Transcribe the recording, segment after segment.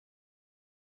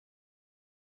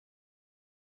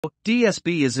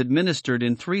DSB is administered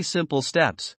in 3 simple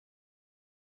steps.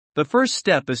 The first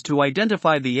step is to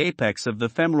identify the apex of the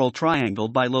femoral triangle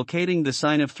by locating the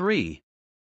sign of 3.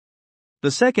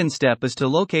 The second step is to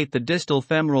locate the distal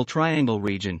femoral triangle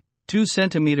region, 2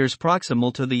 cm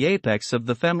proximal to the apex of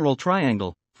the femoral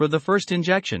triangle, for the first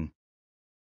injection.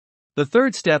 The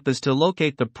third step is to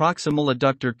locate the proximal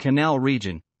adductor canal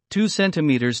region, 2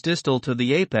 cm distal to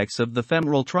the apex of the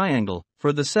femoral triangle,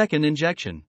 for the second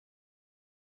injection.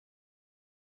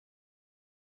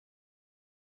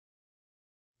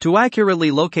 To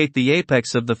accurately locate the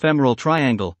apex of the femoral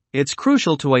triangle, it's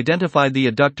crucial to identify the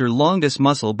adductor longus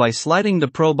muscle by sliding the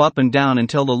probe up and down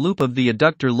until the loop of the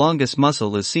adductor longus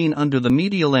muscle is seen under the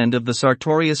medial end of the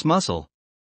sartorius muscle.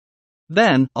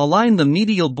 Then, align the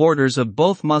medial borders of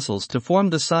both muscles to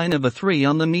form the sign of a 3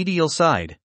 on the medial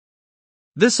side.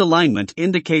 This alignment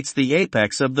indicates the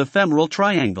apex of the femoral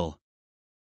triangle.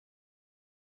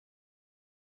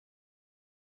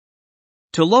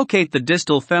 To locate the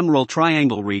distal femoral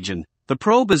triangle region, the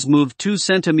probe is moved 2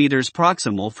 cm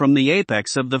proximal from the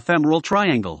apex of the femoral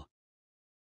triangle.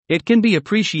 It can be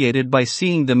appreciated by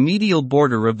seeing the medial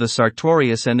border of the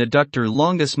sartorius and adductor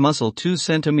longus muscle 2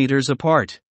 cm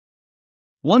apart.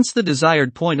 Once the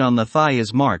desired point on the thigh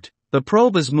is marked, the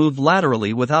probe is moved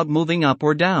laterally without moving up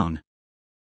or down.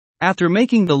 After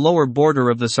making the lower border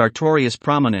of the sartorius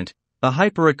prominent, the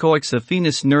hyperechoic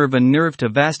saphenous nerve and nerve to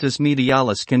vastus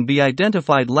medialis can be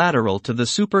identified lateral to the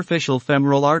superficial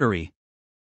femoral artery.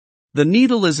 The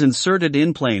needle is inserted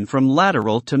in plane from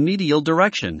lateral to medial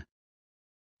direction.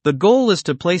 The goal is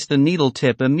to place the needle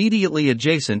tip immediately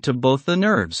adjacent to both the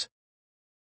nerves.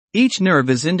 Each nerve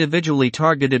is individually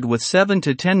targeted with 7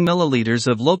 to 10 milliliters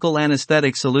of local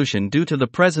anesthetic solution due to the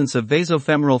presence of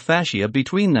vasofemoral fascia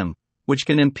between them, which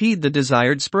can impede the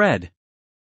desired spread.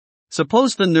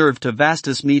 Suppose the nerve to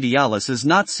vastus medialis is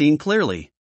not seen clearly.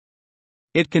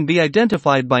 It can be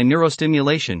identified by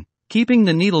neurostimulation, keeping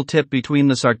the needle tip between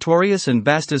the sartorius and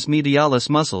vastus medialis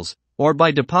muscles, or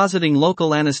by depositing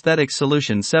local anesthetic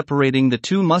solution separating the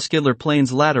 2 muscular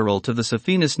planes lateral to the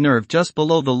saphenous nerve just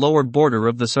below the lower border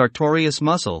of the sartorius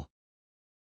muscle.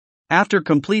 After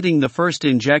completing the first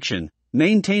injection,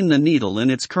 maintain the needle in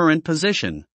its current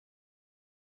position.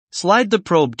 Slide the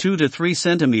probe 2 to 3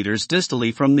 cm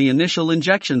distally from the initial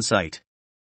injection site.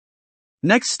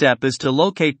 Next step is to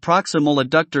locate proximal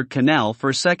adductor canal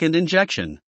for second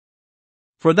injection.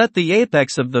 For that, the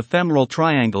apex of the femoral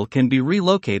triangle can be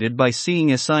relocated by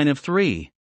seeing a sign of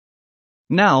 3.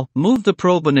 Now, move the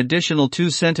probe an additional 2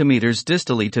 cm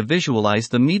distally to visualize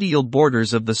the medial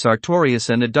borders of the sartorius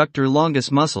and adductor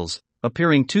longus muscles,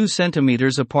 appearing 2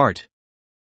 cm apart.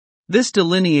 This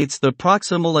delineates the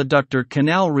proximal adductor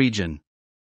canal region.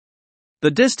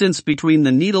 The distance between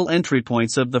the needle entry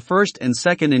points of the first and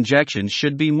second injections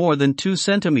should be more than 2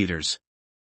 cm.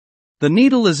 The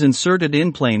needle is inserted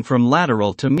in plane from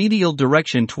lateral to medial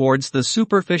direction towards the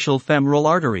superficial femoral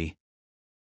artery.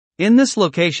 In this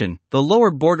location, the lower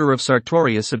border of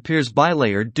sartorius appears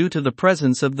bilayered due to the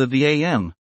presence of the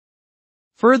VAM.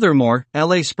 Furthermore,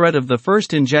 LA spread of the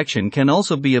first injection can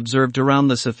also be observed around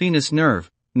the saphenous nerve,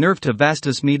 nerve to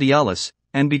vastus medialis,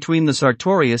 and between the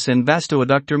sartorius and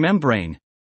vastoadductor membrane.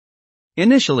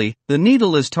 Initially, the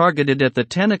needle is targeted at the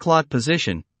 10 o'clock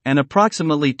position, and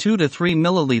approximately 2 to 3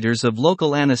 milliliters of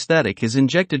local anesthetic is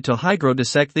injected to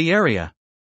hydrodissect the area.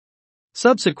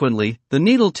 Subsequently, the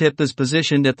needle tip is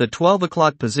positioned at the 12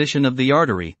 o'clock position of the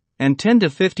artery, and 10 to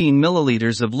 15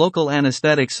 milliliters of local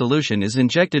anesthetic solution is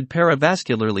injected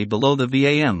paravascularly below the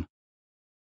VAM.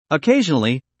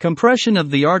 Occasionally, compression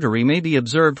of the artery may be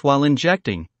observed while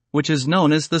injecting, which is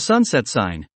known as the sunset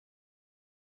sign.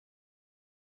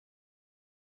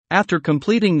 After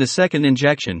completing the second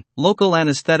injection, local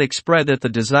anesthetic spread at the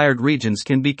desired regions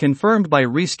can be confirmed by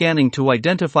rescanning to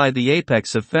identify the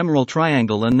apex of femoral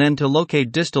triangle and then to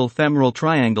locate distal femoral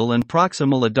triangle and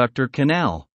proximal adductor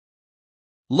canal.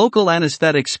 Local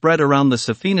anesthetic spread around the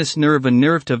saphenous nerve and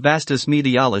nerve to vastus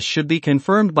medialis should be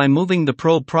confirmed by moving the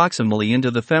probe proximally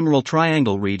into the femoral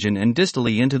triangle region and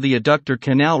distally into the adductor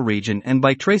canal region and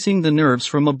by tracing the nerves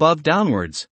from above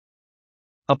downwards.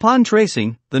 Upon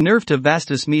tracing, the nerve to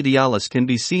vastus medialis can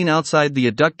be seen outside the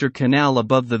adductor canal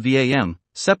above the VAM,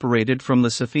 separated from the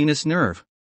saphenous nerve.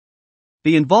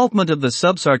 The involvement of the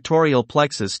subsartorial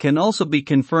plexus can also be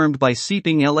confirmed by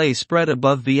seeping LA spread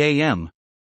above VAM.